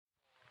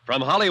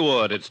From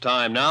Hollywood, it's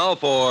time now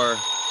for...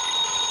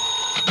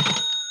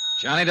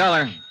 Johnny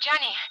Dollar.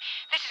 Johnny,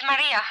 this is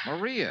Maria.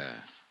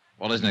 Maria?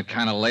 Well, isn't it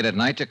kind of late at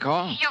night to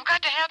call? You've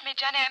got to help me,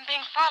 Johnny. I'm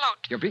being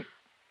followed.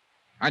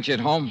 Aren't you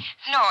at home?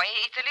 No,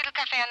 it's a little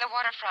cafe on the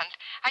waterfront.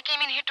 I came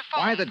in here to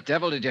phone. Why the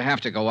devil did you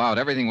have to go out?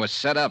 Everything was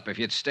set up. If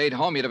you'd stayed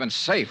home, you'd have been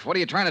safe. What are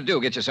you trying to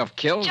do, get yourself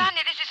killed? Johnny,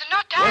 this is no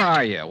time. Where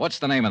are you? What's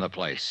the name of the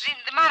place?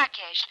 The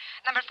Marrakesh,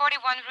 number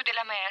 41 Rue de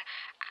la Mer.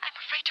 I'm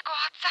afraid to go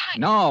outside.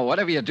 No,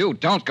 whatever you do,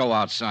 don't go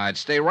outside.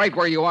 Stay right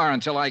where you are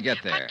until I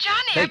get there. But,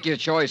 Johnny... Take your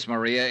choice,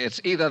 Maria. It's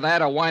either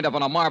that or wind up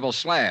on a marble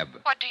slab.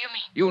 What do you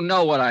mean? You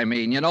know what I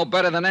mean. You know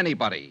better than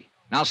anybody.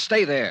 Now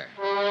stay there.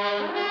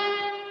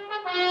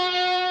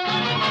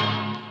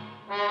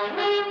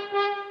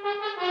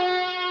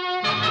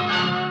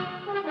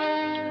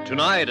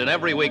 Tonight and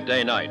every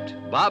weekday night,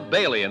 Bob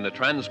Bailey in the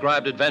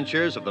transcribed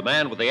adventures of the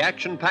man with the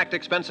action-packed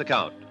expense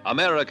account,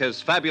 America's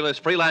fabulous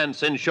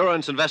freelance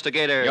insurance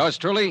investigator. Yours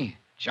truly,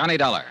 Johnny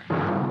Dollar.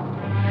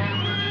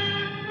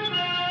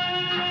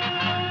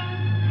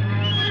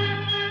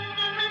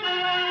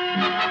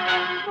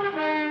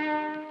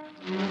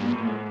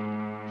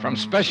 From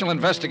Special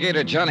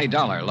Investigator Johnny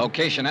Dollar,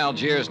 location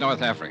Algiers,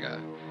 North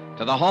Africa,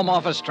 to the Home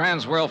Office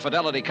Transworld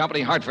Fidelity Company,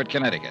 Hartford,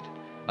 Connecticut.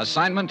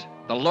 Assignment,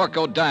 the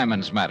Lorko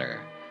Diamonds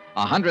matter.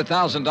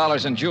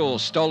 $100,000 in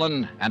jewels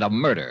stolen and a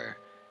murder.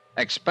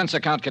 Expense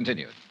account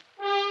continued.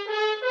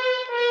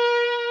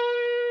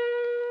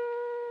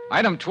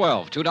 Item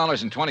 12,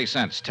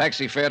 $2.20.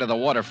 Taxi fare to the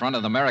waterfront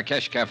of the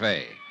Marrakesh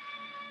Cafe.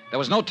 There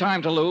was no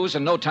time to lose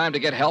and no time to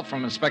get help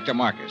from Inspector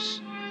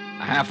Marcus.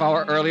 A half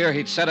hour earlier,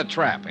 he'd set a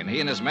trap, and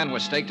he and his men were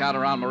staked out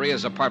around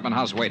Maria's apartment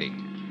house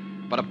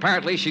waiting. But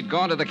apparently, she'd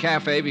gone to the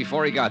cafe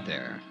before he got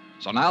there.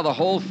 So now the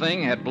whole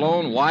thing had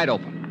blown wide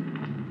open.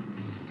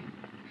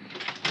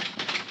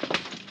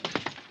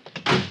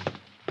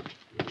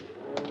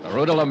 The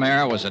Rue de la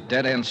Mer was a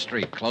dead-end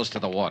street close to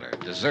the water,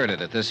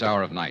 deserted at this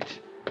hour of night.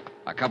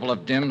 A couple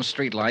of dim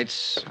street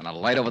lights and a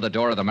light over the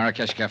door of the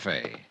Marrakesh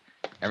Cafe.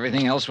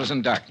 Everything else was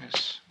in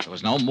darkness. There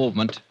was no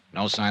movement,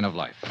 no sign of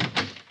life.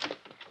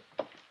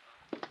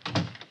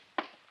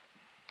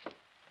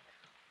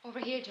 Over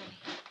here, Johnny.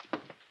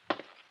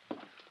 Oh,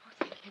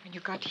 thank heaven you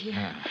got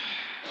here.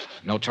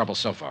 No trouble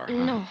so far, huh?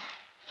 No,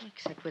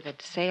 except with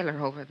that sailor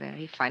over there.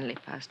 He finally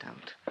passed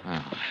out.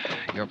 Well,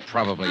 you're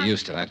probably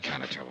used to that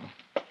kind of trouble.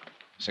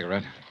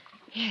 Cigarette?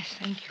 Yes,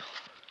 thank you.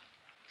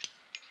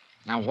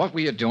 Now, what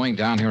were you doing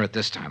down here at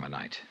this time of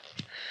night?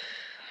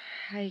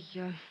 I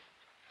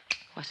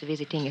was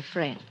visiting a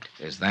friend.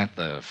 Is that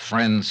the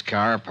friend's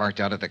car parked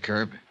out at the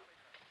curb?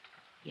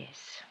 Yes.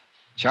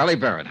 Charlie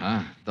Barrett,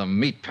 huh? The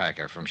meat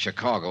packer from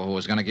Chicago who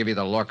was going to give you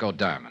the Lorko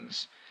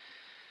diamonds.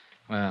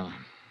 Well,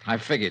 I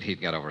figured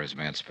he'd got over his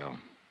mad spell.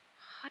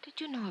 How did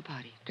you know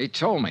about it? He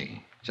told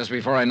me just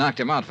before I knocked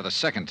him out for the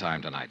second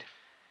time tonight.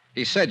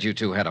 He said you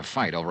two had a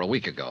fight over a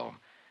week ago,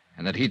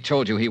 and that he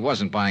told you he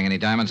wasn't buying any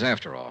diamonds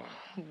after all.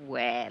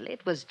 Well,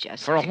 it was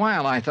just... For a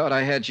while, I thought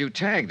I had you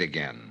tagged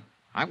again.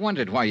 I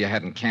wondered why you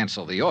hadn't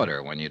canceled the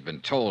order when you'd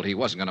been told he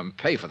wasn't going to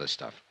pay for the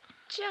stuff.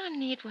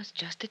 Johnny, it was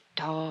just a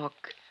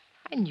talk.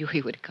 I knew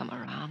he would come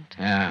around.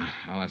 Yeah,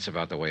 well, that's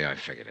about the way I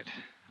figured it.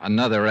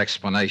 Another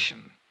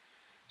explanation.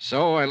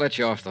 So I let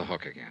you off the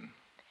hook again.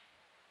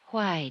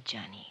 Why,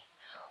 Johnny?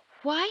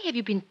 Why have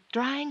you been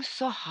trying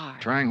so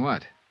hard? Trying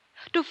what?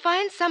 To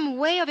find some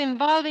way of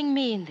involving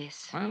me in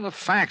this. Well, the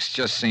facts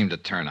just seemed to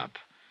turn up.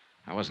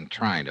 I wasn't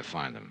trying to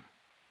find them.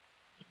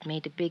 It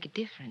made a big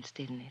difference,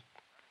 didn't it?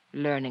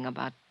 Learning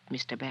about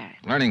Mr.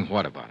 Barrett. Learning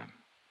what about him?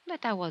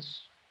 That I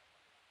was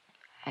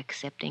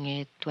accepting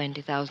a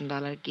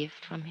 $20,000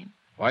 gift from him.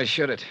 Why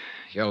should it?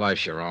 Your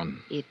life's your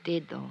own. It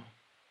did, though.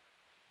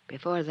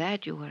 Before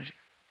that, you were...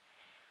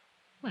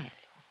 Well,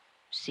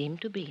 seemed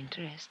to be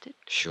interested.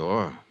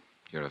 Sure.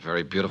 You're a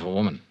very beautiful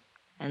woman.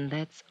 And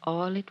that's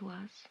all it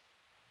was?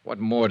 What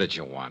more did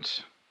you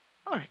want?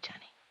 All right,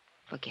 Johnny.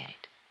 Forget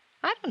it.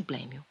 I don't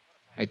blame you.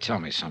 Hey, tell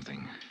me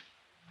something.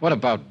 What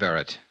about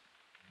Barrett?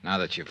 Now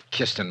that you've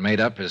kissed and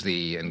made up, is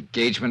the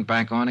engagement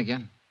back on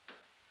again?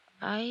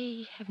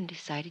 I haven't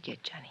decided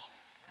yet, Johnny.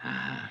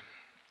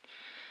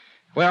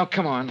 Well,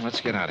 come on.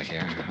 Let's get out of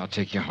here. I'll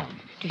take you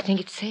home. Do you think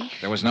it's safe?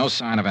 There was no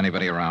sign of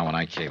anybody around when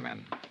I came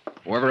in.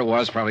 Whoever it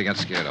was probably got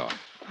scared off.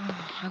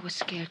 Oh, I was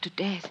scared to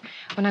death.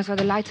 When I saw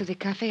the lights of the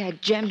cafe, I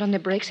jammed on the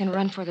brakes and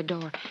ran for the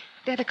door.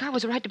 The other car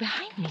was right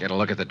behind me. Get a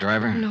look at the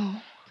driver? No.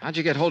 How'd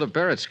you get hold of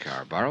Barrett's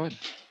car? Borrow it?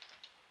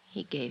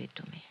 He gave it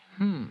to me.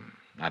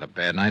 Not a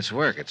bad night's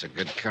work. It's a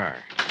good car.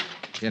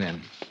 Get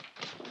in.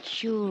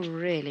 You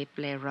really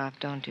play rough,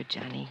 don't you,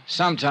 Johnny?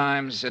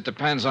 Sometimes. It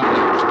depends on...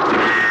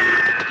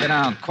 Get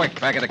down, quick,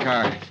 back of the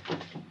car.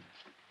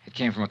 It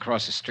came from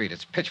across the street.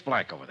 It's pitch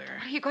black over there.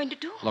 What are you going to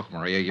do? Look,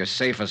 Maria, you're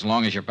safe as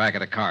long as you're back of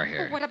the car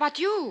here. What about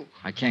you?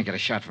 I can't get a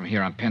shot from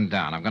here. I'm pinned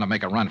down. I'm going to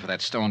make a run for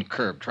that stone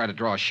curb. Try to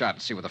draw a shot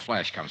and see where the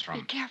flash comes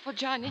from. Be careful,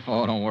 Johnny.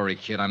 Oh, don't worry,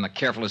 kid. I'm the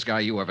carefulest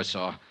guy you ever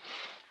saw.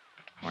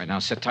 All right, now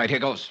sit tight. Here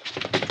goes.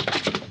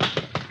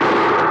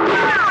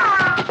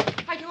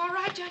 Are you all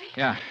right, Johnny?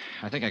 Yeah,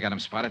 I think I got him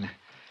spotted.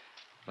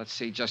 Let's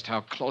see just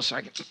how close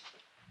I can...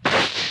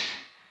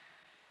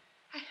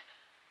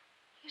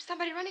 There's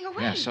somebody running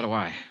away. Yeah, so do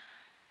I.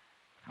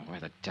 Now, where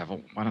the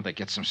devil? Why don't they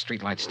get some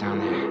streetlights down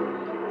there?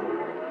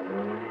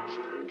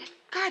 That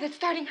car that's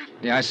starting up.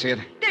 Yeah, I see it.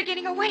 They're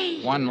getting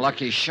away. One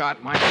lucky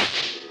shot, my...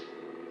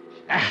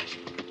 Ah.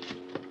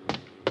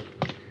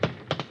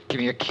 Give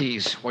me your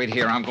keys. Wait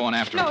here. I'm going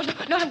after No, him.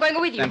 no, I'm going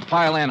with you. Then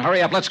pile in.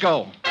 Hurry up. Let's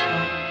go.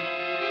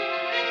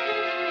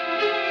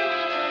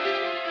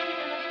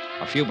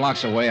 A few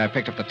blocks away, I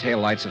picked up the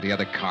taillights of the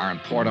other car and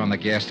poured on the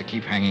gas to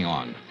keep hanging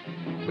on.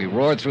 We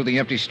roared through the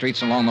empty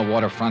streets along the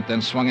waterfront,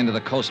 then swung into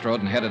the coast road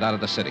and headed out of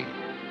the city.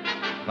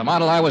 The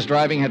model I was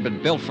driving had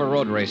been built for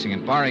road racing,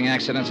 and barring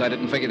accidents, I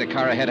didn't figure the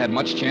car ahead had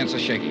much chance of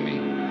shaking me.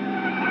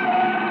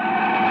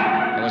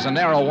 It was a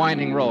narrow,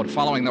 winding road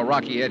following the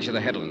rocky edge of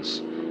the headlands,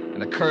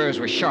 and the curves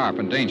were sharp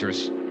and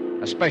dangerous,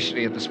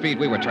 especially at the speed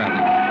we were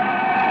traveling.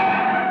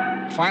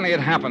 Finally, it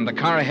happened. The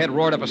car ahead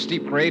roared up a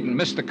steep grade and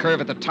missed the curve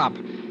at the top.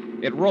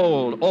 It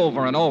rolled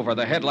over and over,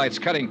 the headlights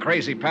cutting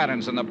crazy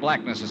patterns in the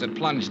blackness as it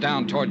plunged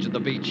down towards the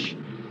beach.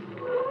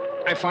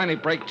 I finally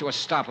braked to a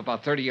stop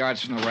about 30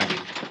 yards from the wreck,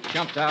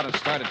 jumped out and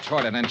started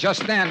toward it, and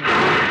just then...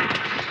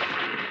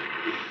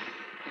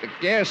 the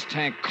gas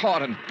tank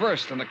caught and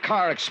burst, and the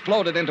car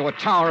exploded into a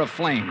tower of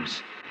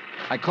flames.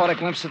 I caught a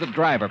glimpse of the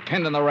driver,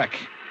 pinned in the wreck.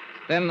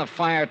 Then the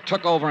fire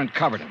took over and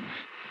covered him.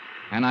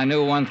 And I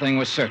knew one thing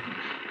was certain.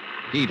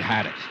 He'd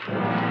had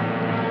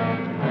it.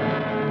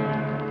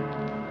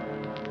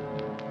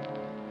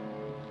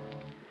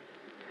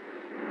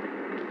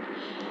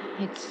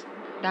 It's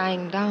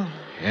dying down.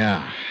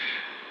 Yeah.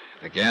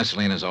 The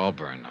gasoline is all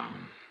burned now.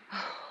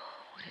 Oh,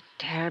 what a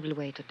terrible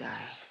way to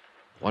die.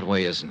 What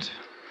way isn't?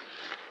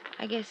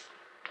 I guess...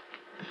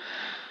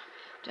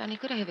 Johnny,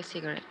 could I have a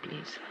cigarette,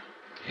 please?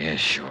 Yeah,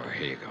 sure.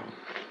 Here you go.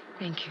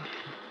 Thank you.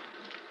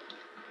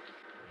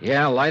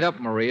 Yeah, light up,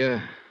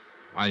 Maria,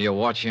 while you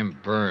watch him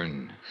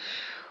burn.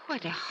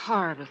 What a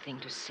horrible thing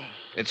to say.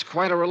 It's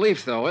quite a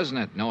relief, though, isn't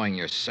it, knowing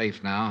you're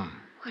safe now?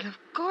 Well, of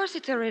course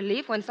it's a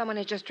relief when someone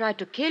has just tried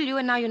to kill you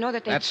and now you know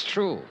that they... That's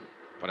true,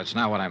 but it's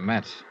not what I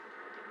meant.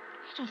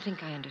 I don't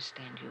think I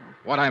understand you.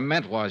 What I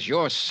meant was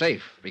you're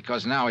safe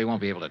because now he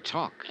won't be able to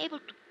talk. Able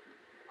to...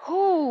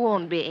 Who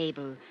won't be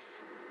able?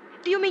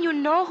 Do you mean you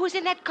know who's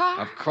in that car?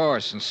 Of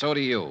course, and so do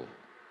you.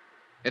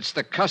 It's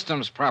the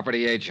customs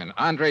property agent,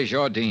 Andre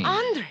Jardine.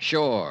 Andre?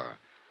 Sure.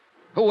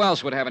 Who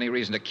else would have any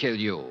reason to kill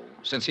you,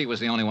 since he was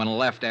the only one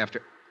left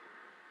after...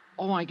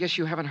 Oh, I guess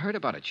you haven't heard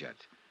about it yet.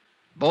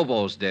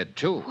 Bobo's dead,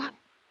 too. What?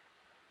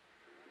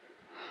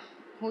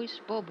 Who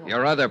is Bobo?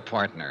 Your other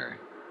partner.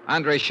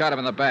 Andre shot him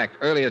in the back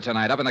earlier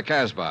tonight up in the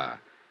Casbah.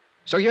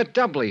 So you're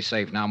doubly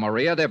safe now,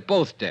 Maria. They're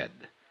both dead.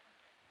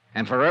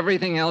 And for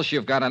everything else,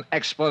 you've got an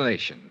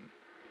explanation.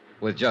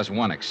 With just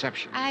one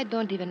exception. I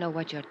don't even know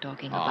what you're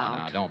talking Oh, about.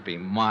 now, don't be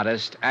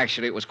modest.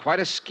 Actually, it was quite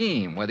a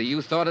scheme, whether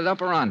you thought it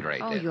up or Andre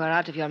Oh, did. you are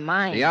out of your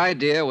mind. The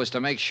idea was to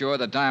make sure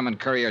the diamond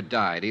courier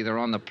died, either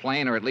on the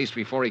plane or at least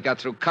before he got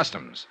through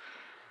customs.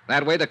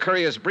 That way, the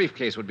courier's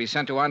briefcase would be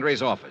sent to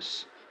Andre's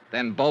office.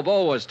 Then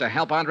Bobo was to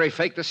help Andre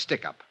fake the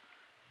stick-up.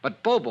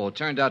 But Bobo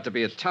turned out to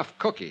be a tough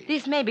cookie.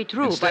 This may be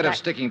true, Instead but of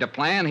sticking to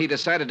plan, he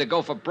decided to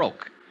go for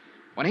broke.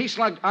 When he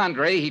slugged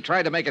Andre, he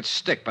tried to make it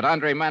stick, but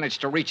Andre managed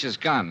to reach his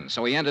gun,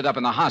 so he ended up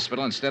in the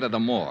hospital instead of the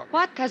morgue.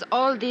 What has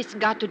all this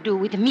got to do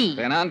with me?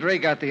 Then Andre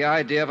got the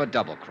idea of a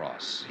double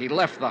cross. He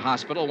left the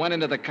hospital, went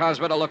into the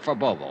Casbah to look for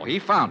Bobo. He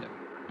found him,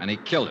 and he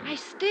killed him. I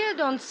still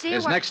don't see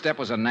His next step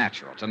was a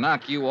natural, to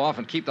knock you off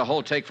and keep the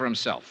whole take for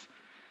himself.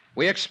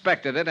 We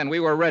expected it, and we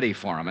were ready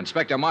for him.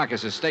 Inspector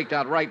Marcus is staked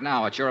out right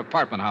now at your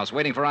apartment house,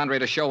 waiting for Andre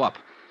to show up.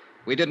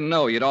 We didn't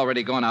know you'd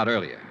already gone out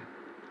earlier.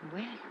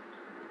 Well,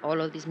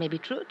 all of this may be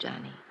true,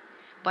 Johnny.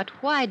 But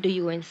why do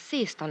you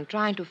insist on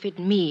trying to fit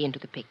me into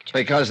the picture?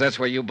 Because that's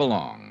where you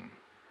belong.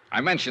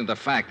 I mentioned the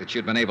fact that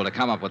you'd been able to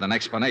come up with an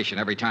explanation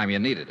every time you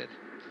needed it,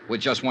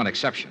 with just one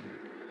exception.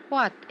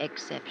 What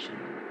exception?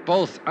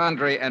 Both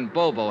Andre and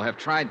Bobo have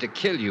tried to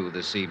kill you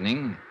this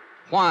evening.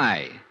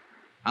 Why?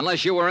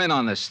 Unless you were in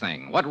on this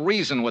thing. What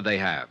reason would they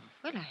have?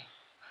 Well,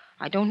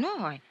 I don't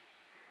know.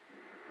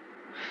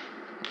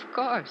 Of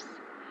course.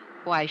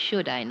 Why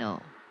should I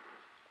know?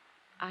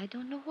 I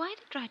don't know why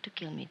they tried to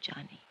kill me,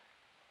 Johnny.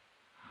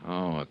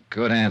 Oh, a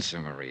good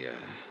answer, Maria.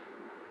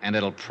 And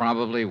it'll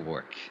probably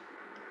work.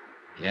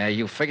 Yeah,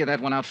 you figured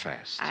that one out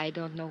fast. I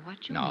don't know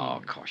what you No, mean.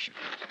 of course you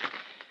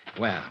don't.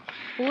 Well,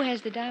 Who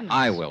has the diamonds?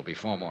 I will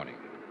before morning.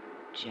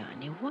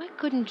 Johnny, why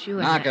couldn't you...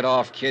 Knock it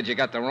off, kid. You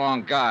got the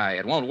wrong guy.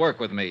 It won't work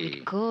with me.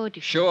 It could.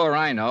 If... Sure,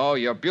 I know.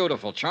 You're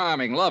beautiful,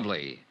 charming,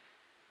 lovely.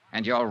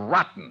 And you're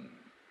rotten.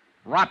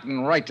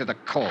 Rotten right to the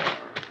core.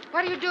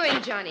 What are you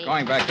doing, Johnny?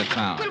 Going back to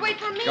town. Well, wait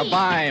for me.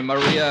 Goodbye,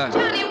 Maria.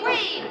 Johnny,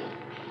 wait!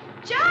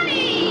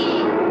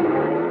 Johnny!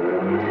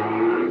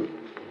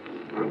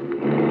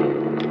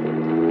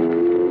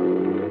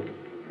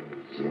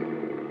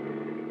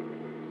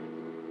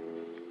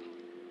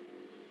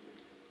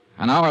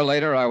 An hour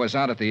later, I was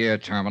out at the air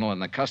terminal in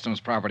the customs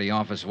property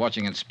office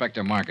watching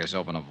Inspector Marcus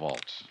open a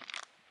vault.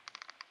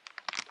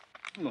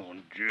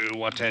 Mon Dieu,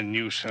 what a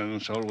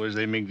nuisance. Always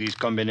they make these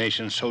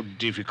combinations so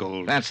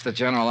difficult. That's the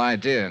general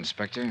idea,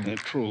 Inspector.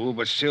 True,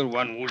 but still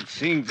one would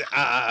think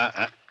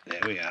that... There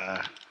we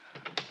are.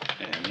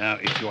 And now,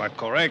 if you are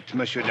correct,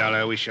 Monsieur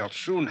Dollar, we shall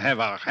soon have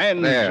our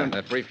hands... There,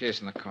 that briefcase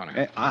in the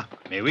corner.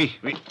 Mais oui.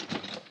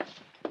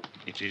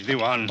 It is the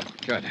one.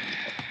 Good.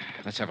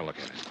 Let's have a look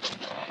at it.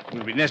 It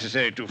will be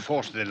necessary to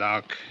force the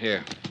lock.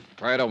 Here,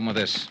 pry it open with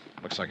this.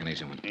 Looks like an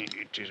easy one.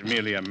 It is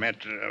merely a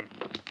matter of...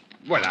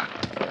 Voila.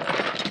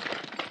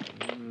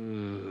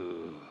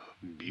 Ooh,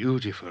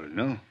 beautiful,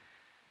 no?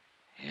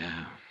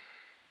 Yeah.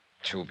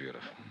 Too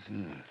beautiful.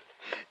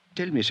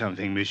 Tell me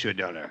something, Monsieur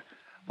Dollar.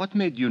 What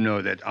made you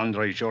know that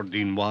Andre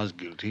Jourdain was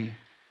guilty?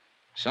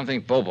 Something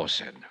Bobo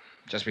said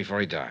just before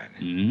he died.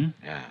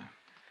 Yeah.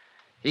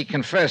 He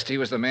confessed he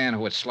was the man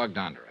who had slugged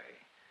Andre.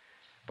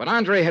 But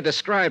Andre had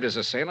described his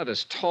assailant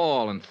as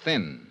tall and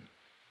thin.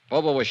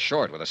 Bobo was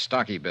short with a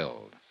stocky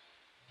build.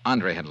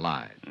 Andre had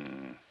lied.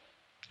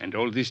 And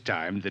all this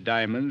time, the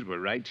diamonds were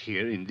right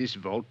here in this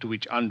vault to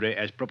which Andre,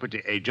 as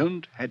property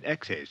agent, had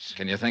access.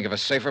 Can you think of a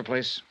safer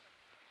place?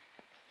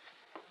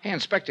 Hey,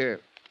 Inspector,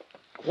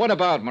 what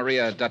about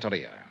Maria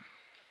D'Attolia?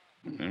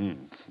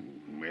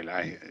 Well,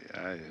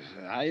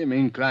 I am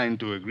inclined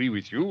to agree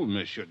with you,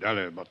 Monsieur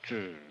Dollar, but,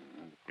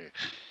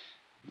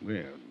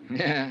 well...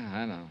 Yeah,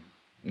 I know.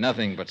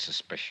 Nothing but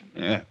suspicion.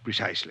 Yeah,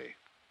 precisely.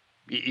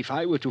 If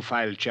I were to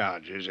file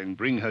charges and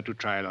bring her to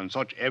trial on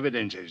such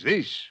evidence as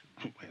this,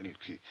 well,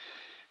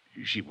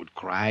 she would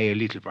cry a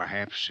little,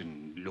 perhaps,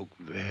 and look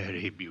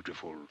very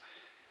beautiful.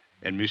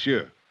 And,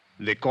 monsieur,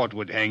 the court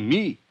would hang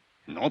me,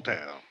 not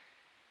her.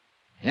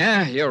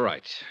 Yeah, you're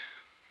right.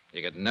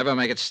 You could never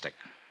make it stick.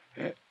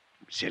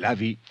 C'est la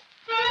vie.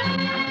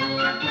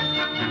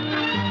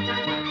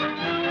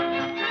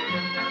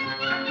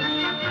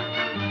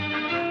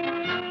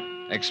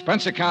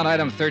 Expense account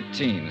item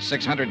 13,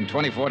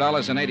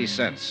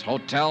 $624.80.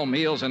 Hotel,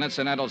 meals, and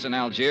incidentals in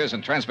Algiers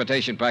and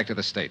transportation back to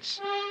the States.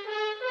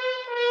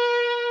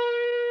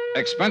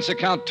 Expense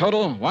account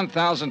total,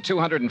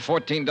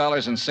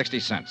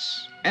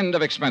 $1,214.60. End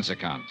of expense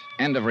account.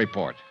 End of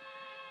report.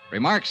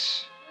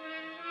 Remarks?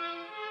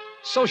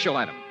 Social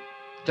item.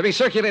 To be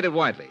circulated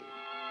widely.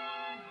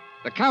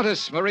 The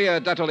Countess Maria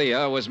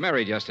D'Attolia was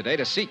married yesterday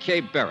to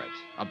C.K. Barrett,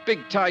 a big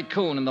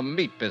tycoon in the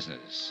meat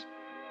business.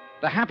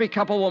 The happy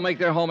couple will make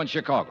their home in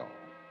Chicago.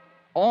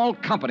 All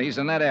companies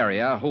in that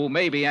area who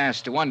may be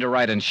asked to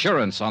underwrite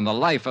insurance on the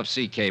life of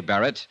C.K.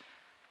 Barrett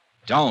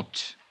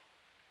don't.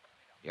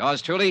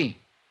 Yours truly,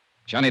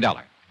 Johnny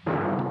Dollar.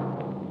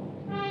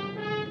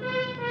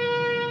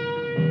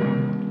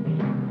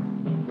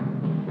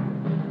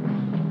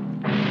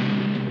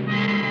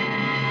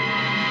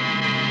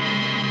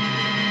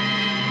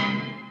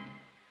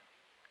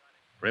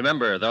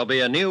 Remember, there'll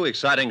be a new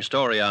exciting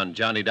story on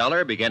Johnny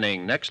Dollar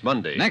beginning next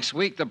Monday. Next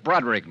week, the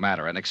Broderick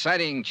matter, an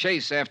exciting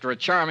chase after a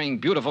charming,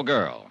 beautiful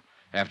girl.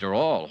 After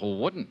all, who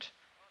wouldn't?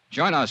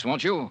 Join us,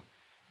 won't you?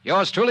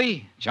 Yours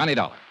truly, Johnny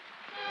Dollar.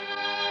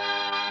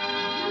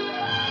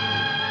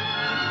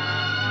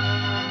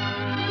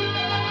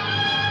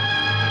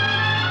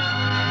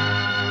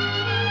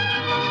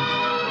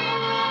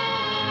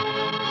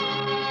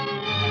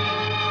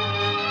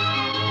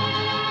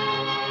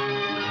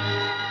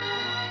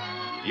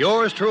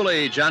 Yours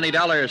truly, Johnny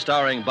Dollar,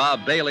 starring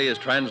Bob Bailey, is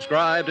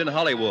transcribed in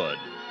Hollywood.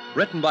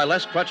 Written by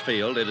Les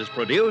Crutchfield, it is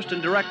produced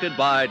and directed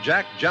by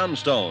Jack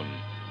Johnstone.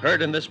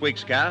 Heard in this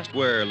week's cast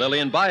were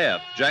Lillian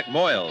Bayef, Jack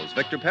Moyles,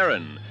 Victor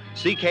Perrin,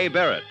 C.K.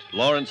 Barrett,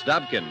 Lawrence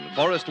Dobkin,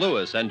 Forrest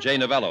Lewis, and Jay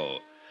Novello.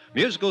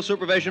 Musical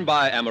supervision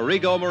by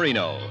Amerigo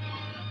Marino.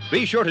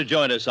 Be sure to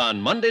join us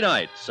on Monday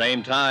night,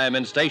 same time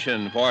and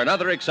station, for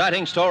another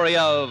exciting story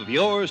of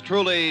Yours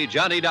truly,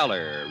 Johnny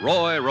Dollar.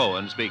 Roy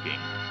Rowan speaking.